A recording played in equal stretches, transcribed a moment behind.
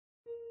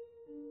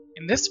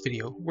In this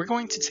video, we're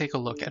going to take a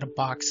look at a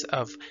box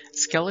of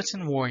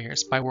Skeleton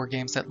Warriors by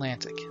Wargames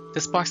Atlantic.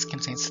 This box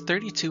contains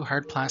 32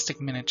 hard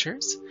plastic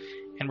miniatures,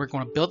 and we're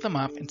going to build them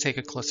up and take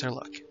a closer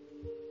look.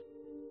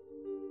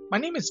 My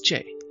name is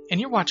Jay,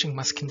 and you're watching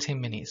Must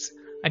Contain Minis.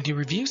 I do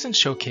reviews and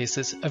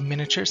showcases of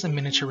miniatures and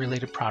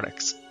miniature-related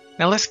products.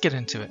 Now let's get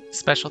into it.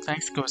 Special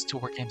thanks goes to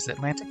Wargames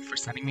Atlantic for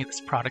sending me this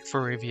product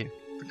for review.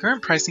 The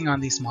current pricing on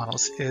these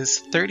models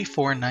is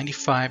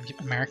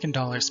 $34.95 American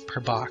dollars per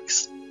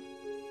box.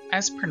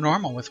 As per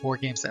normal with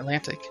Wargames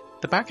Atlantic,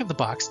 the back of the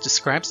box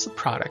describes the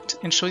product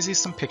and shows you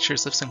some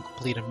pictures of some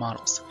completed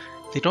models.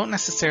 They don't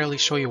necessarily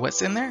show you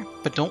what's in there,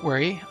 but don't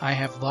worry, I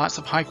have lots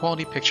of high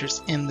quality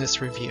pictures in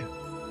this review.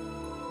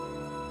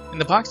 In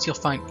the box you'll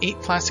find 8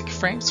 plastic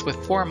frames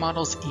with 4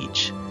 models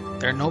each.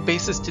 There are no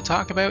bases to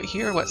talk about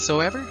here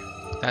whatsoever.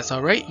 That's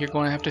alright, you're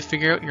going to have to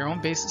figure out your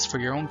own bases for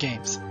your own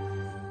games.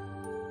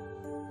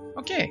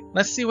 Okay,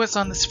 let's see what's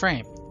on this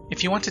frame.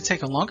 If you want to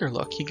take a longer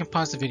look, you can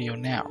pause the video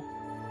now.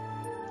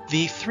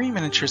 The 3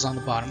 miniatures on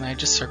the bottom that I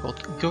just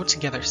circled go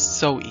together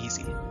so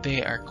easy.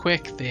 They are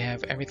quick, they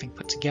have everything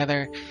put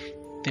together,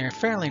 they're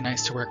fairly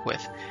nice to work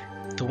with.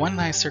 The one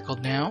that I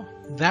circled now,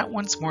 that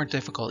one's more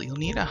difficult. You'll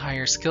need a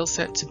higher skill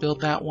set to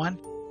build that one.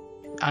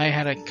 I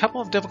had a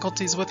couple of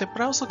difficulties with it,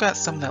 but I also got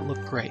some that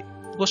look great.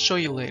 We'll show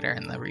you later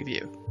in the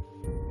review.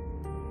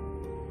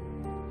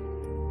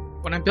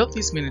 When I built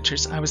these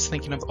miniatures, I was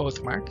thinking of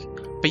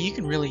Oathmark, but you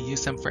can really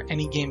use them for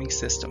any gaming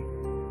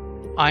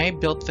system. I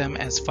built them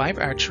as 5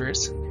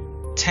 archers,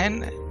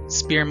 10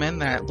 spearmen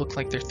that look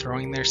like they're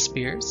throwing their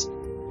spears,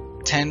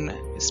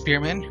 10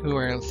 spearmen who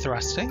are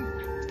thrusting,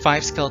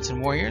 5 skeleton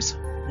warriors,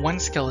 1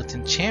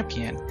 skeleton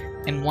champion,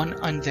 and 1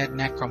 undead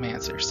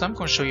necromancer. So I'm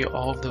going to show you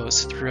all of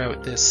those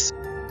throughout this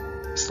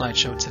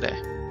slideshow today.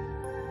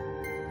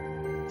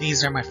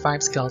 These are my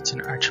 5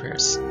 skeleton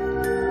archers.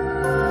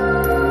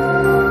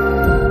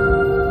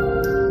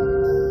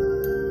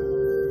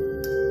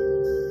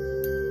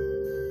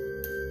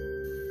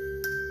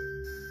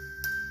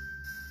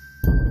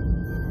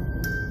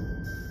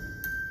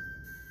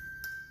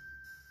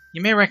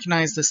 You may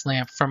recognize this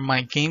lamp from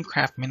my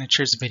Gamecraft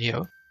Miniatures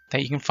video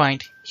that you can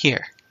find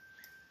here.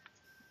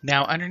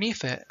 Now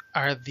underneath it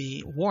are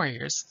the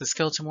warriors, the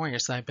skeleton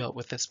warriors that I built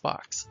with this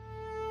box.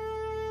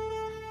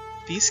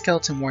 These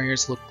skeleton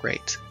warriors look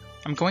great.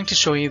 I'm going to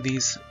show you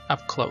these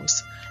up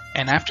close,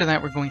 and after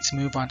that we're going to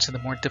move on to the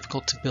more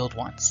difficult to build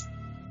ones.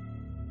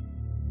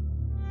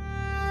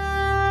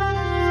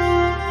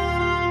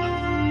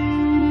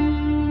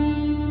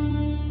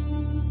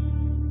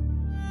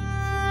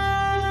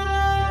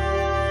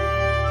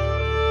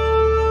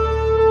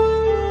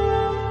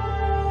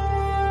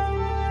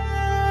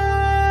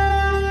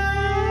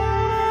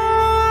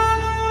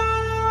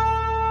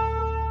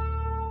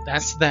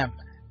 That's them.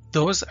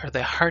 Those are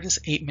the hardest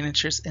 8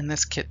 miniatures in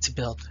this kit to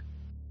build.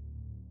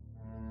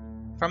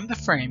 From the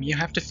frame, you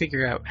have to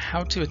figure out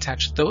how to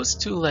attach those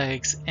 2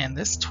 legs and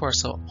this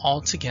torso all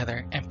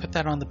together and put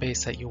that on the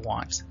base that you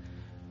want.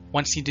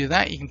 Once you do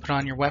that, you can put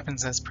on your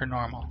weapons as per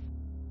normal.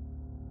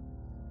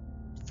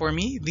 For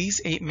me, these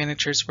 8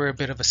 miniatures were a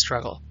bit of a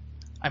struggle.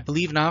 I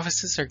believe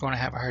novices are going to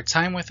have a hard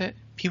time with it.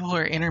 People who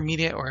are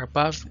intermediate or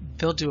above,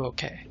 they'll do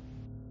okay.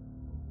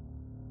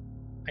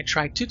 I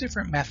tried 2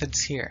 different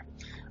methods here.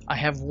 I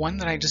have one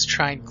that I just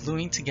tried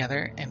gluing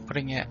together and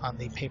putting it on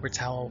the paper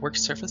towel work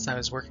surface I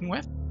was working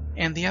with,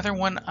 and the other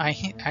one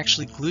I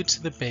actually glued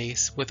to the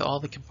base with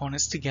all the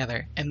components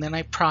together, and then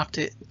I propped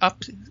it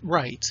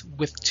upright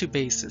with 2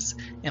 bases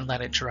and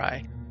let it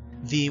dry.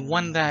 The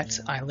one that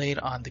I laid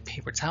on the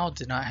paper towel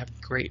did not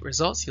have great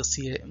results. You'll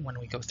see it when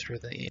we go through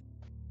the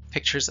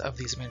pictures of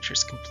these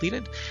miniatures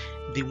completed.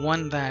 The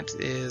one that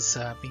is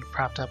being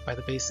propped up by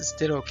the bases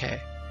did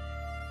okay.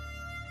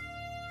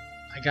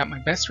 I got my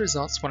best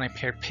results when I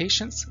paired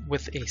Patience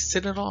with a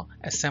Citadel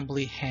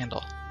assembly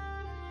handle.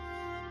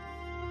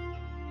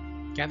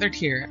 Gathered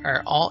here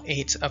are all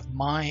 8 of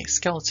my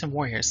skeleton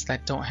warriors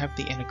that don't have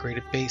the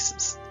integrated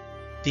bases.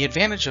 The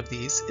advantage of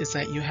these is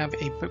that you have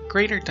a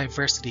greater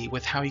diversity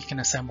with how you can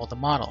assemble the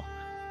model.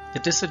 The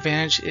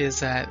disadvantage is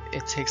that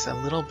it takes a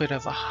little bit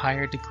of a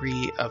higher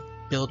degree of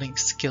building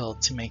skill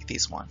to make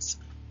these ones.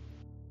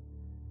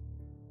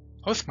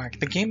 Oathmark,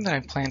 the game that I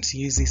plan to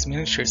use these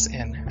miniatures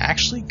in,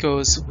 actually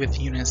goes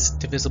with units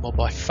divisible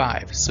by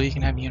 5, so you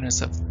can have units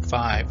of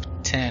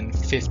 5, 10,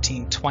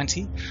 15,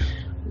 20.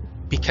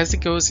 Because it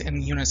goes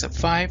in units of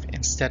 5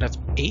 instead of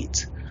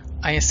 8,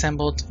 I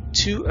assembled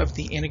 2 of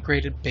the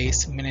integrated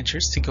base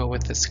miniatures to go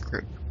with this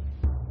group.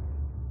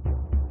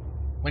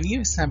 When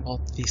you assemble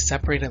the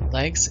separated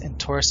legs and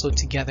torso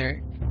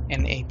together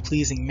in a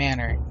pleasing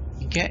manner,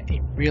 you get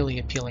a really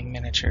appealing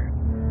miniature.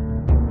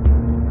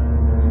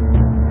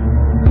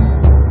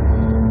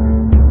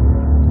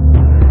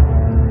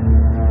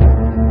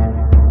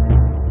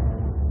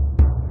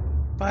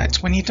 But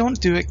when you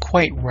don't do it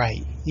quite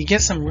right, you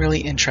get some really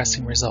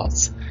interesting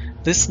results.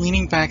 This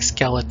leaning back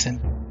skeleton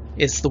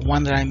is the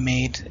one that I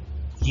made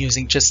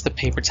using just the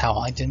paper towel.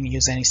 I didn't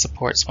use any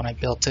supports when I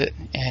built it,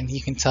 and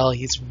you can tell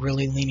he's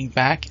really leaning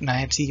back, and I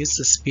had to use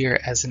the spear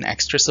as an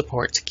extra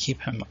support to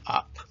keep him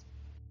up.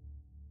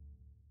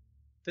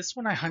 This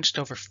one I hunched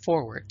over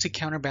forward to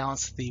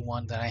counterbalance the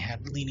one that I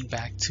had leaning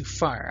back too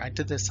far. I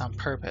did this on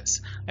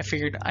purpose. I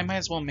figured I might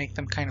as well make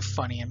them kind of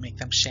funny and make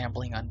them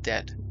shambling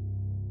undead.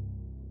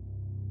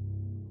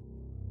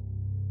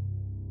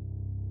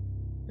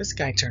 This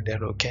guy turned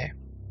out okay.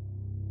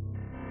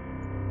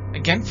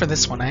 Again for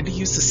this one I had to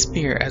use the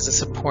spear as a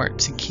support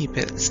to keep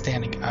it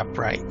standing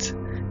upright.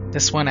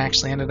 This one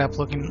actually ended up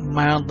looking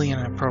mildly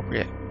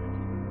inappropriate.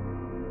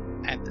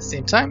 At the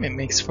same time, it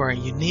makes for a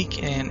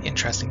unique and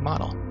interesting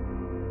model.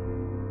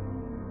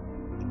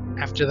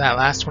 After that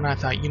last one I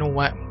thought, you know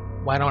what,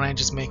 why don't I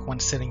just make one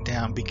sitting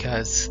down,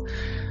 because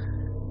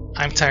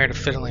I'm tired of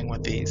fiddling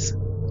with these.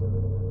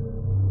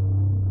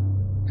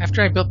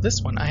 After I built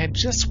this one, I had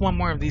just one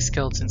more of these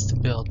skeletons to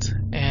build,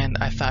 and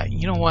I thought,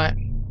 you know what,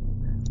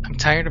 I'm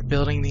tired of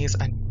building these,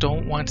 I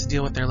don't want to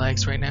deal with their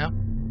legs right now.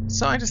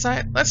 So I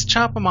decided, let's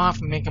chop them off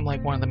and make them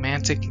like one of the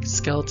mantic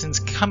skeletons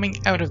coming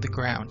out of the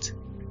ground.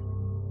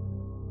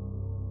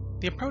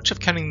 The approach of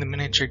cutting the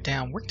miniature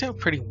down worked out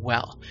pretty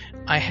well.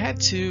 I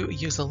had to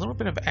use a little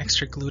bit of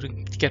extra glue to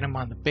get him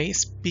on the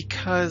base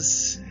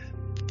because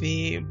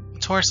the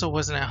torso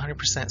wasn't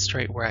 100%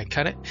 straight where I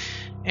cut it.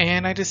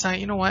 And I decided,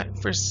 you know what,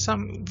 for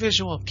some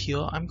visual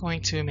appeal, I'm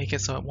going to make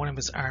it so that one of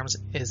his arms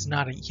is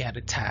not yet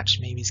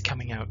attached. Maybe he's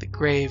coming out of the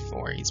grave,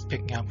 or he's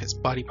picking up his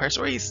body parts,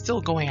 or he's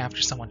still going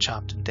after someone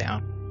chopped him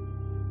down.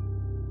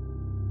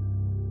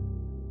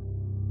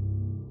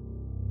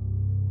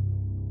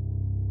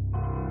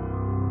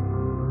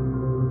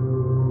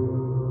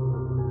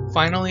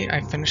 Finally,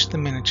 I finished the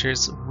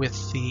miniatures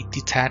with the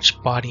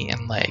detached body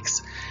and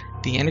legs.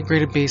 The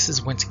integrated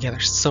bases went together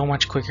so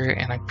much quicker,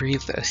 and I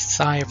breathed a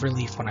sigh of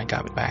relief when I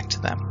got back to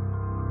them.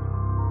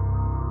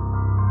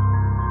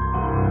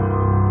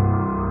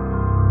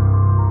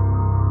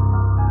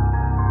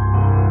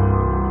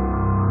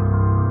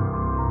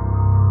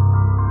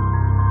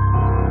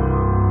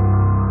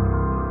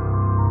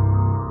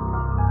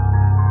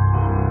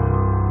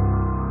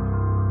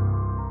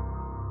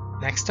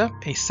 Next up,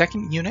 a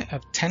second unit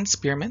of 10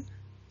 spearmen.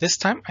 This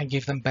time I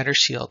gave them better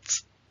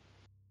shields.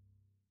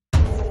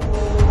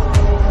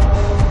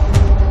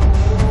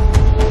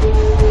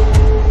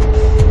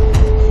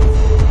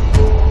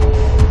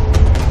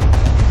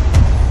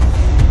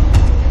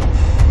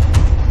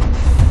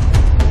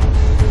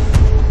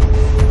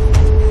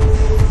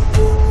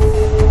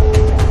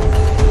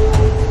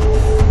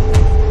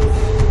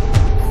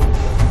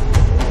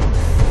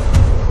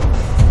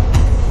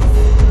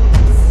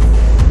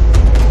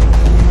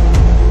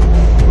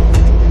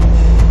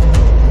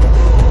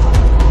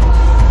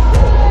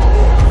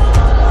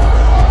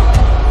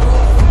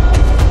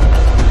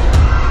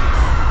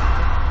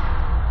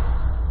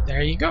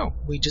 There you go,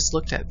 we just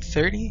looked at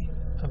 30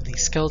 of the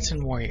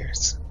skeleton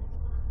warriors.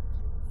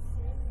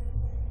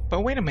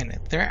 But wait a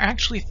minute, there are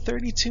actually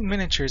 32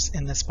 miniatures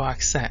in this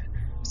box set.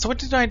 So what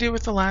did I do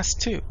with the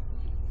last two?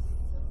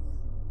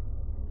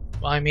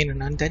 Well, I made an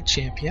undead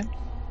champion,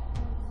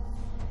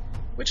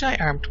 which I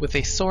armed with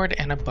a sword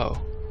and a bow.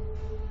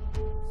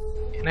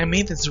 And I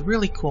made this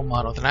really cool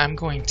model that I'm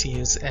going to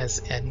use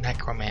as a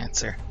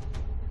necromancer.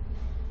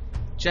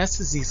 Just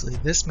as easily,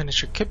 this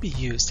miniature could be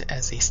used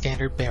as a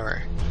standard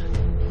bearer.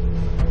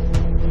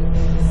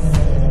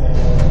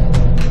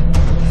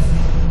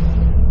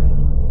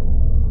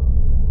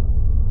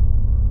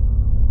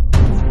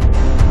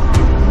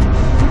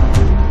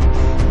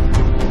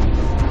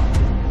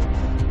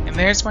 And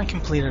there's my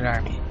completed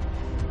army.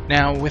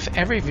 Now, with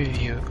every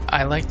review,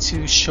 I like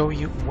to show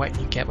you what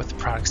you get with the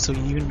product so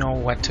you know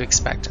what to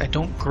expect. I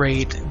don't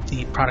grade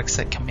the products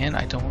that come in.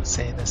 I don't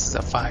say this is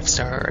a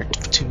 5-star or a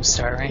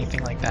 2-star or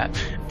anything like that,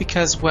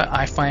 because what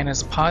I find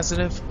as a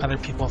positive, other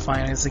people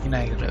find as a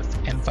negative,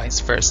 and vice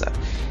versa.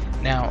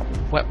 Now,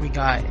 what we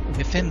got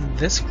within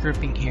this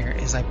grouping here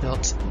is I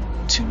built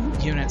 2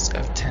 units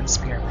of 10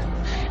 spearmen,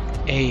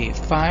 a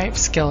 5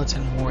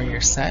 skeleton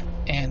warrior set,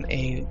 and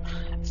a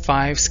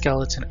 5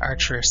 skeleton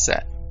archer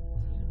set.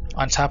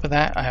 On top of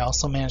that, I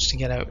also managed to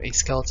get out a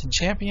skeleton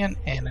champion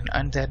and an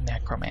undead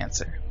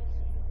necromancer.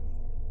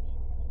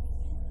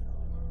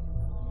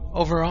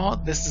 Overall,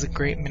 this is a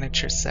great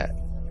miniature set.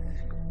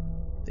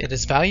 It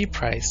is value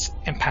priced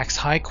and packs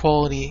high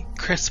quality,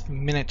 crisp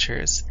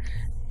miniatures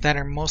that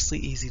are mostly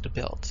easy to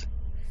build.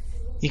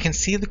 You can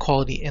see the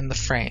quality in the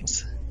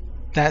frames.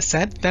 That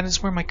said, that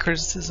is where my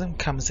criticism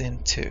comes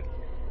in too.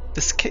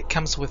 This kit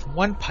comes with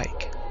 1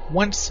 pike,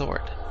 1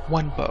 sword,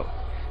 1 bow.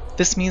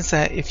 This means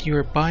that if you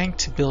are buying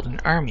to build an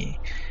army,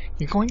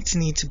 you're going to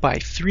need to buy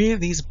 3 of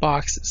these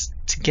boxes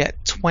to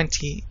get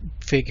 20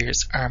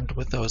 figures armed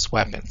with those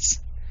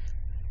weapons.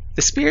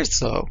 The spears,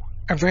 though,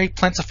 are very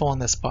plentiful in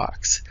this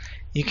box.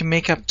 You can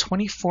make up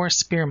 24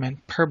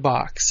 spearmen per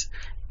box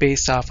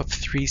based off of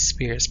 3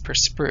 spears per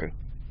sprue.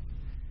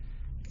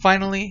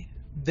 Finally,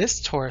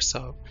 this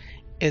torso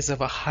is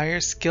of a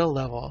higher skill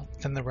level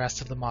than the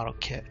rest of the model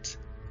kit.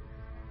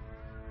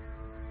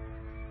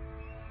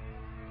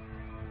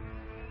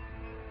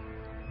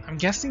 I'm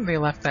guessing they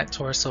left that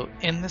torso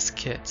in this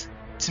kit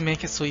to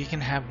make it so you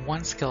can have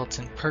one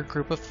skeleton per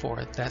group of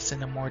 4 that's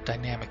in a more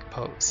dynamic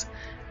pose.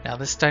 Now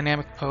this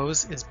dynamic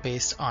pose is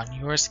based on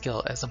your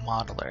skill as a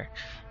modeler.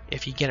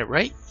 If you get it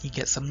right, you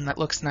get something that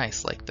looks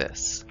nice like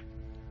this.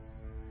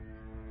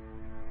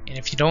 And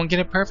if you don't get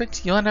it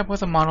perfect, you'll end up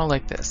with a model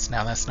like this.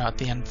 Now that's not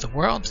the end of the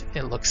world,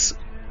 it looks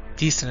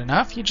decent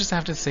enough. You just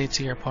have to say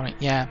to your opponent,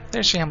 yeah,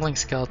 they're shambling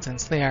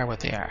skeletons, they are what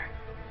they are.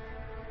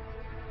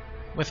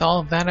 With all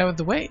of that out of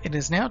the way, it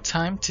is now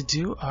time to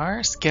do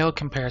our scale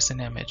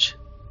comparison image.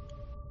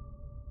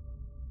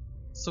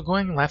 So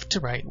going left to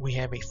right, we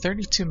have a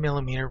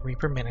 32mm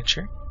Reaper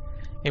miniature,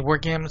 a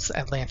Wargames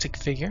Atlantic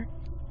figure,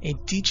 a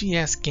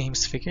DGS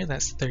Games figure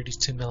that's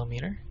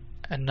 32mm,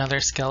 another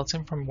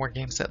skeleton from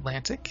Wargames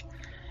Atlantic,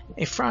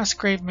 a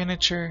Frostgrave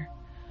miniature,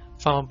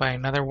 followed by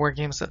another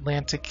Wargames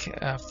Atlantic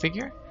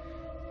figure,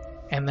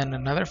 and then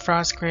another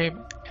Frostgrave,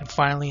 and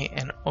finally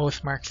an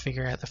Oathmark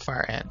figure at the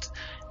far end.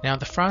 Now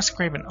the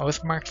Frostgrave and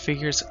Oathmark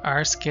figures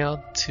are scaled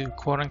to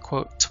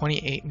quote-unquote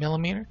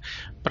 28mm,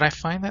 but I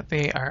find that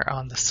they are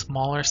on the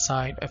smaller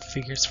side of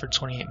figures for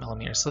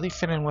 28mm, so they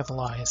fit in with a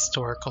lot of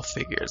historical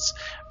figures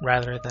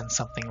rather than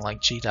something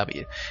like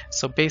GW.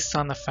 So based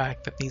on the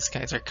fact that these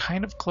guys are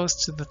kind of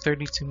close to the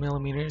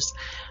 32mm,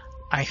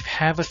 I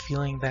have a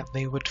feeling that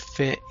they would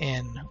fit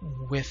in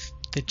with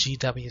the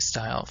GW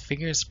style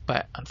figures,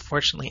 but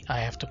unfortunately I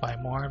have to buy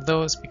more of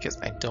those because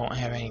I don't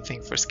have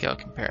anything for scale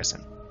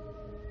comparison.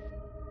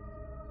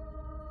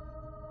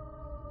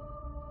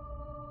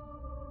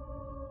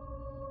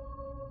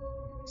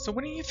 So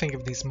what do you think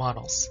of these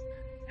models?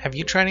 Have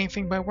you tried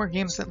anything by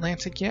Wargames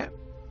Atlantic yet?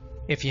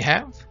 If you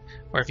have,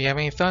 or if you have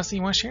any thoughts that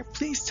you want to share,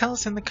 please tell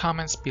us in the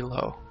comments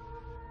below.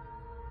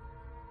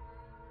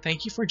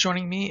 Thank you for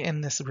joining me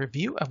in this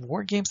review of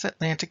Wargames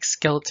Atlantic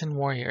Skeleton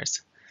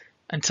Warriors.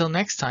 Until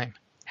next time,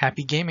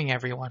 happy gaming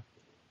everyone!